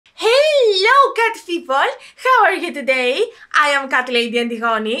cat people, how are you today? I am Catlady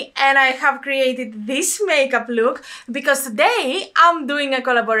Antigoni and I have created this makeup look because today I'm doing a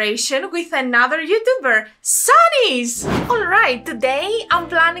collaboration with another YouTuber, Sunny's! Alright, today I'm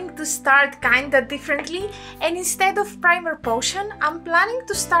planning to start kinda differently and instead of primer potion, I'm planning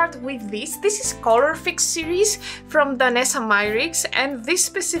to start with this. This is Color Fix series from Danessa Myricks and this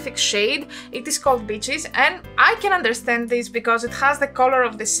specific shade, it is called Beaches, and I can understand this because it has the color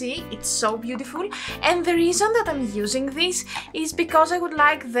of the sea. It's so beautiful, and the reason that I'm using this is because I would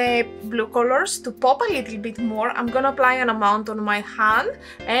like the blue colors to pop a little bit more. I'm gonna apply an amount on my hand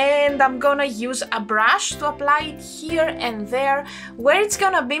and I'm gonna use a brush to apply it here and there where it's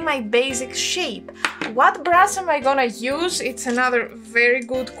gonna be my basic shape. What brush am I gonna use? It's another very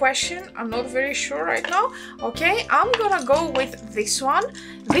good question. I'm not very sure right now. Okay, I'm gonna go with this one.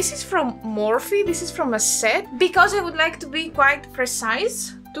 This is from Morphe, this is from a set, because I would like to be quite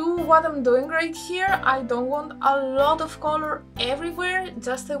precise to what I'm doing right here. I don't want a lot of color everywhere,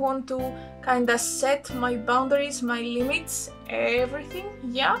 just I want to kinda set my boundaries, my limits, everything.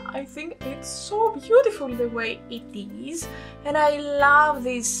 Yeah, I think it's so beautiful the way it is, and I love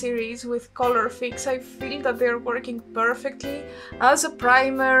this series with Color Fix. I feel that they're working perfectly as a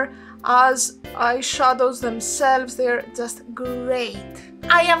primer, as eyeshadows themselves. They're just great.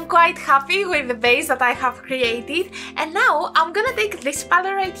 I am quite happy with the base that I have created, and now I'm gonna take this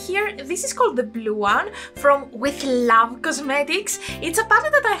palette right here. This is called the blue one from With Love Cosmetics. It's a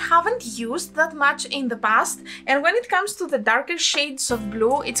palette that I haven't used that much in the past, and when it comes to the darker shades of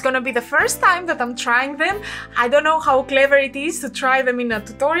blue, it's gonna be the first time that I'm trying them. I don't know how clever it is to try them in a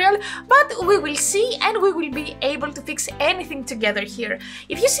tutorial, but we will see and we will be able to fix anything together here.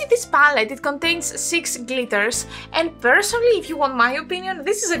 If you see this palette, it contains 6 glitters, and personally, if you want my opinion,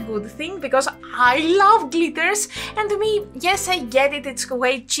 this is a good thing because I love glitters, and to me, yes, I get it, it's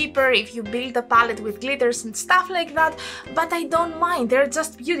way cheaper if you build a palette with glitters and stuff like that, but I don't mind, they're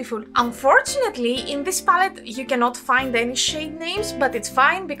just beautiful. Unfortunately, in this palette you cannot find any shade names, but it's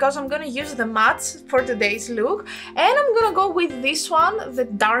fine because I'm gonna use the mattes for today's look, and I'm gonna go with this one, the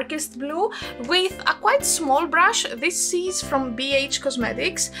darkest blue, with a quite small brush. This is from BH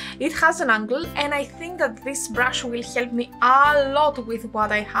Cosmetics. It has an angle, and I think that this brush will help me a lot with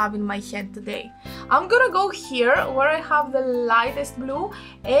what I have in my head today. I'm gonna go here where I have the lightest blue,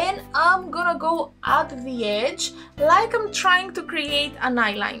 and I'm gonna go at the edge like I'm trying to create an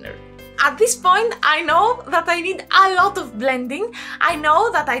eyeliner. At this point, I know that I need a lot of blending. I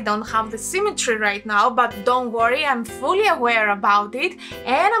know that I don't have the symmetry right now, but don't worry, I'm fully aware about it,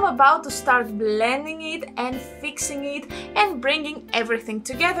 and I'm about to start blending it and fixing it and bringing everything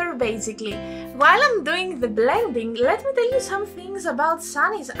together, basically. While I'm doing the blending, let me tell you some things about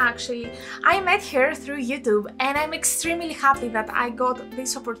Sunny's actually. I met her through YouTube, and I'm extremely happy that I got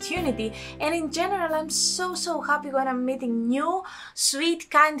this opportunity, and in general, I'm so happy when I'm meeting new,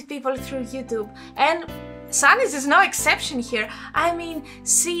 sweet, kind people through YouTube, and Sunny's is no exception here. I mean,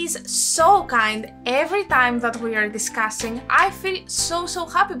 she's so kind. Every time that we are discussing, I feel so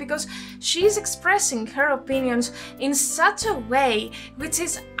happy because she's expressing her opinions in such a way which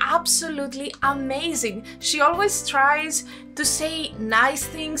is absolutely amazing. She always tries to say nice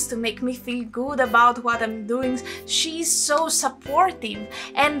things to make me feel good about what I'm doing. She's so supportive,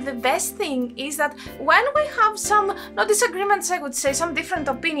 and the best thing is that when we have some, not disagreements, I would say, some different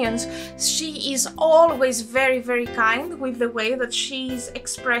opinions, she is always very kind with the way that she's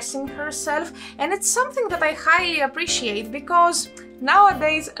expressing herself, and it's something that I highly appreciate because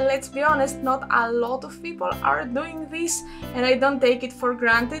nowadays, let's be honest, not a lot of people are doing this, and I don't take it for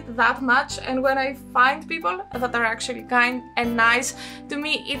granted that much, and when I find people that are actually kind and nice, to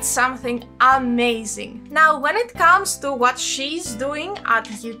me it's something amazing. Now, when it comes to what she's doing at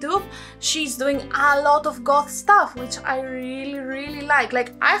YouTube, she's doing a lot of goth stuff, which I really like.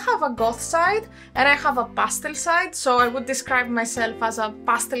 Like, I have a goth side and I have a pastel side, so I would describe myself as a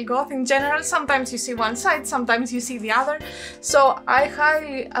pastel goth in general. Sometimes you see one side, sometimes you see the other, so I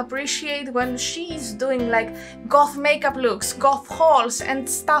highly appreciate when she's doing like goth makeup looks, goth hauls and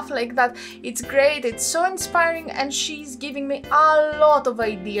stuff like that. It's great, it's so inspiring, and she's giving me a lot of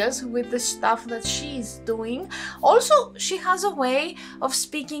ideas with the stuff that she's doing. Also, she has a way of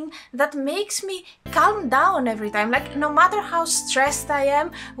speaking that makes me calm down every time. Like, no matter how stressed I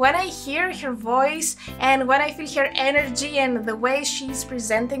am, when I hear her voice and when I feel her energy and the way she's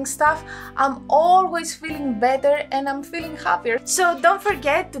presenting stuff, I'm always feeling better and I'm feeling happier. So So don't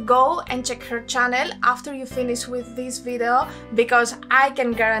forget to go and check her channel after you finish with this video, because I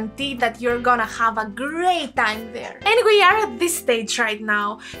can guarantee that you're gonna have a great time there. And we are at this stage right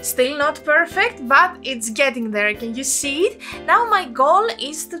now. Still not perfect, but it's getting there. Can you see it? Now my goal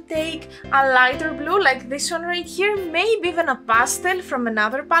is to take a lighter blue like this one right here, maybe even a pastel from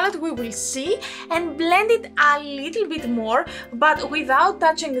another palette, we will see, and blend it a little bit more, but without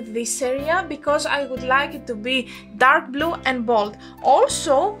touching this area, because I would like it to be dark blue and bold.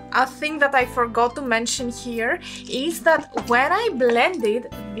 Also, a thing that I forgot to mention here is that when I blended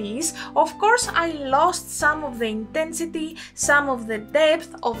these, of course I lost some of the intensity, some of the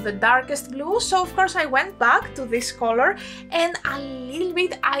depth of the darkest blue, so of course I went back to this color and a little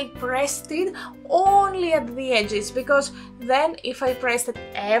bit I pressed it only at the edges, because then if I pressed it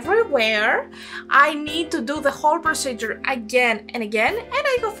everywhere, I need to do the whole procedure again and again,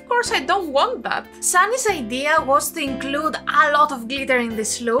 and of course I don't want that. Sunny's idea was to include a lot of glitter in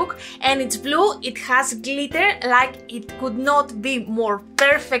this look, and it's blue, it has glitter, like it could not be more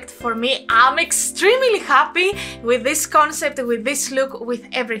perfect for me. I'm extremely happy with this concept, with this look, with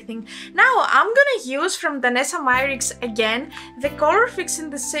everything. Now I'm gonna use from Danessa Myricks again the color fix in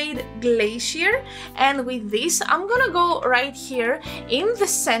the shade Glacier, and with this I'm gonna go right here in the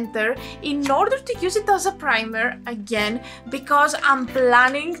center in order to use it as a primer again, because I'm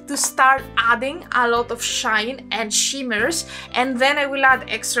planning to start adding a lot of shine and shimmers, and then I will add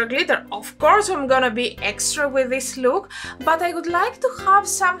extra glitter. Of course I'm gonna be extra with this look, but I would like to have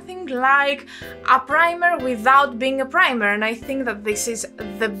something like a primer without being a primer, and I think that this is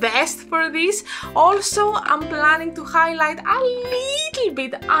the best for this. Also, I'm planning to highlight a little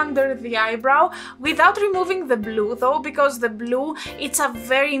bit under the eyebrow without removing the blue though, because the blue, it's a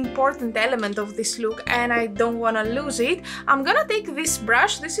very important element of this look and I don't want to lose it. I'm gonna take this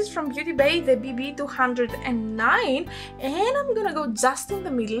brush, this is from Beauty Bay, the BB209, and I'm gonna go just in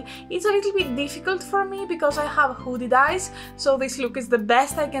the middle. It's a little bit difficult for me because I have hooded eyes, so this look is the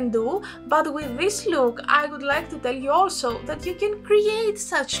best I can do, but with this look I would like to tell you also that you can create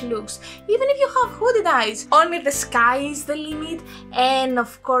such looks even if you have hooded eyes. Only the sky is the limit, and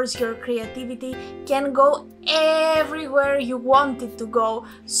of course your creativity can go everywhere you want it to go,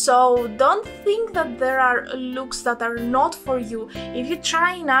 so don't think that there are looks that are not for you. If you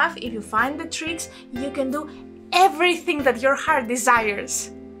try enough, if you find the tricks, you can do everything that your heart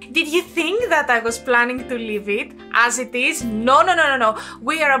desires. Did you think that I was planning to leave it as it is? No, no, no, no, no.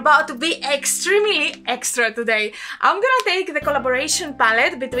 We are about to be extremely extra today. I'm gonna take the collaboration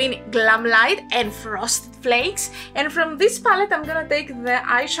palette between Glam Light and Frosted Flakes, and from this palette I'm gonna take the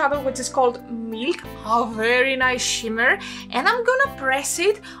eyeshadow which is called Milk, a very nice shimmer, and I'm gonna press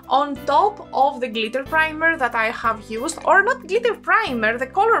it on top of the glitter primer that I have used, or not glitter primer, the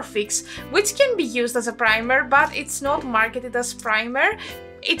color fix, which can be used as a primer, but it's not marketed as primer.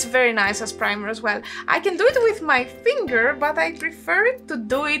 It's very nice as primer as well. I can do it with my finger, but I prefer to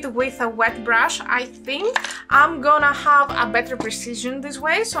do it with a wet brush. I think I'm gonna have a better precision this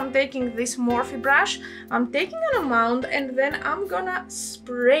way, so I'm taking this Morphe brush, I'm taking an amount, and then I'm gonna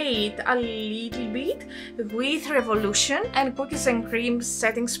spray it a little bit with Revolution and Cookies and Cream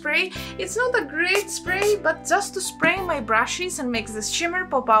setting spray. It's not a great spray, but just to spray my brushes and makes the shimmer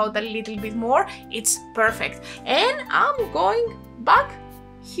pop out a little bit more, it's perfect. And I'm going back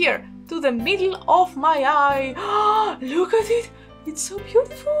here to the middle of my eye. Look at it, it's so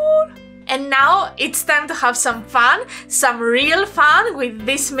beautiful. And now it's time to have some fun, some real fun with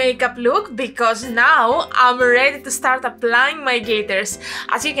this makeup look, because now I'm ready to start applying my glitters.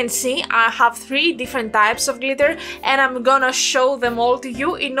 As you can see, I have 3 different types of glitter and I'm gonna show them all to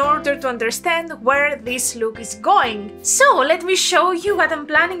you in order to understand where this look is going. So let me show you what I'm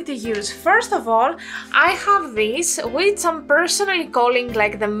planning to use. First of all, I have this, which I'm personally calling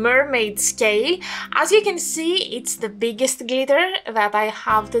like the mermaid scale. As you can see, it's the biggest glitter that I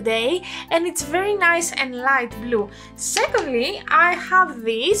have today, and it's very nice and light blue. Secondly, I have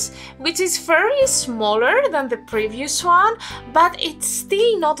this, which is fairly smaller than the previous one, but it's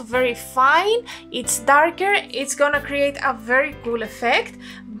still not very fine. It's darker, it's gonna create a very cool effect.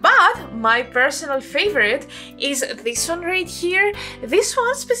 But my personal favorite is this one right here. This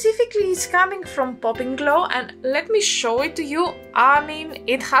one specifically is coming from Popping Glow, and let me show it to you. I mean,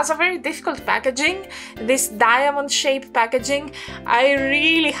 it has a very difficult packaging, this diamond shape packaging. I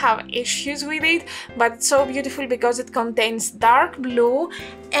really have issues with it, but it's so beautiful because it contains dark blue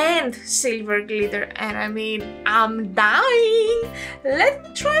and silver glitter, and I mean, I'm dying. Let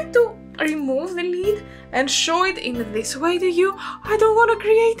me try to remove the lid and show it in this way to you. I don't want to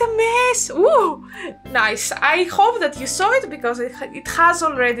create a mess. Ooh, nice. I hope that you saw it because it has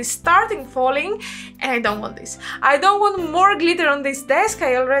already started falling, and I don't want this. I don't want more glitter on this desk.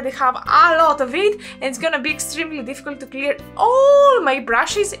 I already have a lot of it, and it's gonna be extremely difficult to clear all my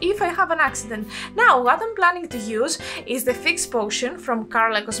brushes if I have an accident. Now, what I'm planning to use is the Fix Potion from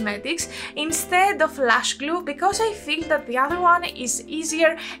Aden Cosmetics instead of lash glue, because I feel that the other one is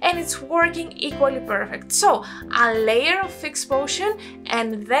easier and it's working equally perfect. So a layer of Fix Potion,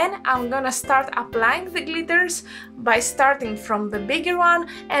 and then I'm gonna start applying the glitters by starting from the bigger one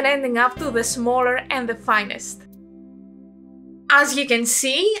and ending up to the smaller and the finest. As you can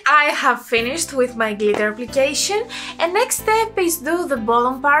see, I have finished with my glitter application, and next step is do the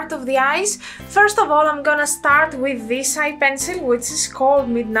bottom part of the eyes. First of all, I'm gonna start with this eye pencil, which is called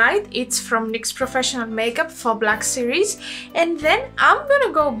Midnight. It's from NYX Professional Makeup Faux Black series. And then I'm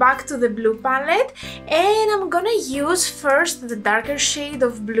gonna go back to the blue palette, and I'm gonna use first the darker shade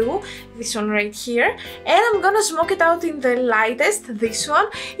of blue, this one right here, and I'm gonna smoke it out in the lightest, this one,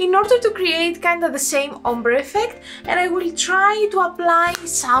 in order to create kind of the same ombre effect. And I will try to apply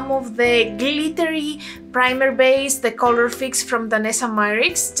some of the glittery primer base, the Color Fix from Danessa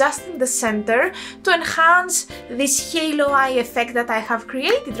Myricks, just in the center to enhance this halo eye effect that I have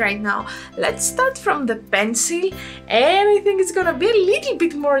created right now. Let's start from the pencil, and I think it's gonna be a little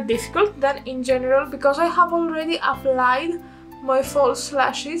bit more difficult than in general because I have already applied my false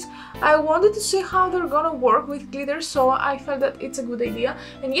lashes. I wanted to see how they're gonna work with glitter, so I felt that it's a good idea.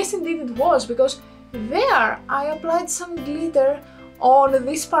 And yes, indeed it was, because there I applied some glitter on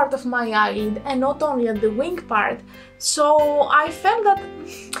this part of my eyelid and not only on the wing part, so I felt that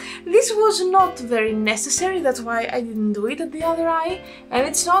this was not very necessary. That's why I didn't do it at the other eye, and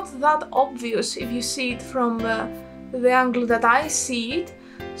it's not that obvious if you see it from the angle that I see it.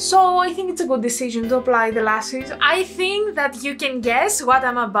 So I think it's a good decision to apply the lashes. I think that you can guess what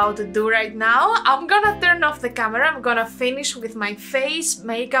I'm about to do right now. I'm gonna turn off the camera, I'm gonna finish with my face,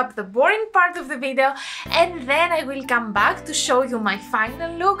 makeup, the boring part of the video, and then I will come back to show you my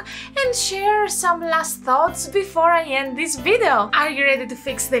final look and share some last thoughts before I end this video. Are you ready to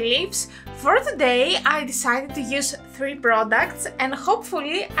fix the lips? For today, I decided to use 3 products, and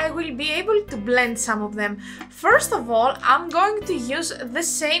hopefully I will be able to blend some of them. First of all, I'm going to use the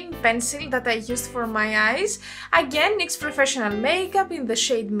same pencil that I used for my eyes. Again, NYX Professional Makeup in the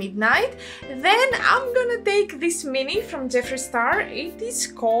shade Midnight. Then I'm gonna take this mini from Jeffree Star. It is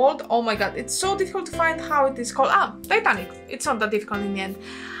called, oh my god, it's so difficult to find how it is called. Titanic. It's not that difficult in the end.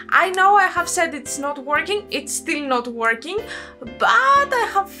 I know I have said it's not working, it's still not working, but I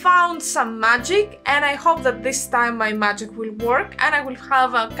have found some magic, and I hope that this time my magic will work and I will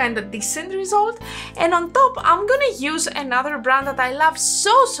have a kind of decent result. And on top, I'm gonna use another brand that I love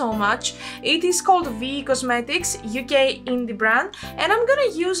so much. It is called VE Cosmetics, UK indie brand, and I'm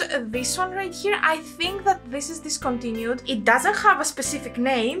gonna use this one right here. I think that this is discontinued. It doesn't have a specific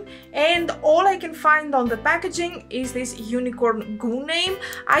name, and all I can find on the packaging is this Unicorn Goo name.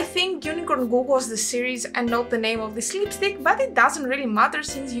 I think Unicorn Goo was the series and not the name of this lipstick, but it doesn't really matter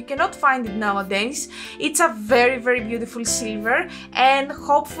since you cannot find it nowadays. It's a very beautiful silver, and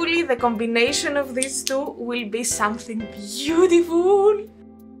hopefully the combination of these two will be something beautiful.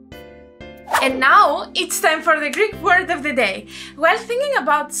 And now it's time for the Greek word of the day. While thinking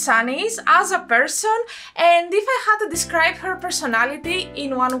about Sunny's as a person, and if I had to describe her personality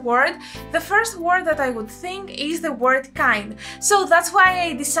in one word, the first word that I would think is the word kind. So that's why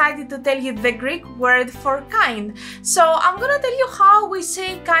I decided to tell you the Greek word for kind. So I'm gonna tell you how we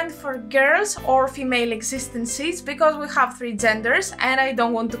say kind for girls or female existences, because we have 3 genders and I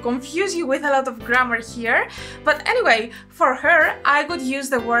don't want to confuse you with a lot of grammar here. But anyway, for her, I would use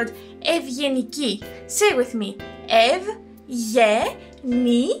the word ευγενική. Say with me. Ευγενική.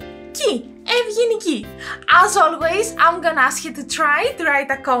 Ευγενική. As always, I'm gonna ask you to try to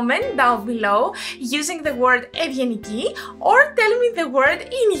write a comment down below using the word ευγενική, or tell me the word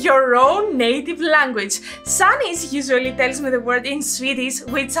in your own native language. Sunny's usually tells me the word in Swedish,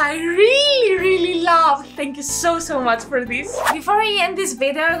 which I really love. Thank you so much for this. Before I end this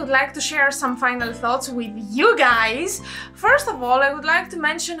video, I would like to share some final thoughts with you guys. First of all, I would like to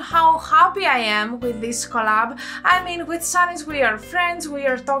mention how happy I am with this collab. I mean, with Sunny's we are friends, we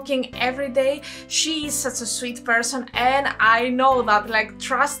are talking every day, today. She is such a sweet person, and I know that, like,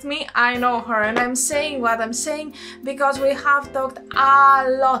 trust me, I know her, and I'm saying what I'm saying because we have talked a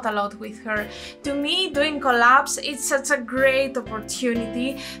lot with her. To me, doing collabs, it's such a great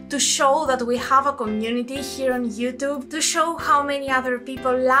opportunity to show that we have a community here on YouTube, to show how many other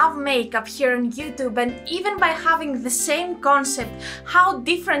people love makeup here on YouTube, and even by having the same concept, how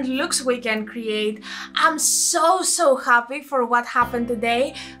different looks we can create. I'm so happy for what happened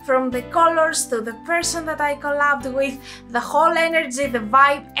today, from the colors to the person that I collabed with, the whole energy, the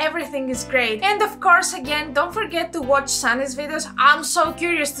vibe, everything is great. And of course, again, don't forget to watch Sunny's videos. I'm so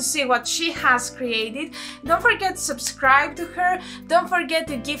curious to see what she has created. Don't forget to subscribe to her. Don't forget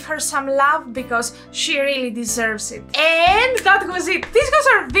to give her some love because she really deserves it. And that was it. This was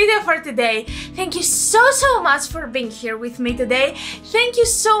our video for today. Thank you so much for being here with me today. Thank you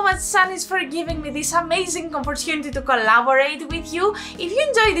so much, Sunny's, for giving me this amazing opportunity to collaborate with you. If you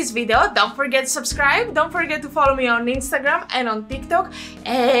enjoyed this video, don't forget to subscribe. Don't forget to follow me on Instagram and on TikTok.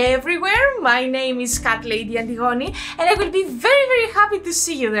 Everywhere, my name is Catlady Antigoni, and I will be very happy to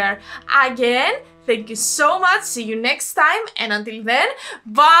see you there. Again, thank you so much. See you next time, and until then,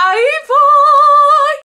 bye bye!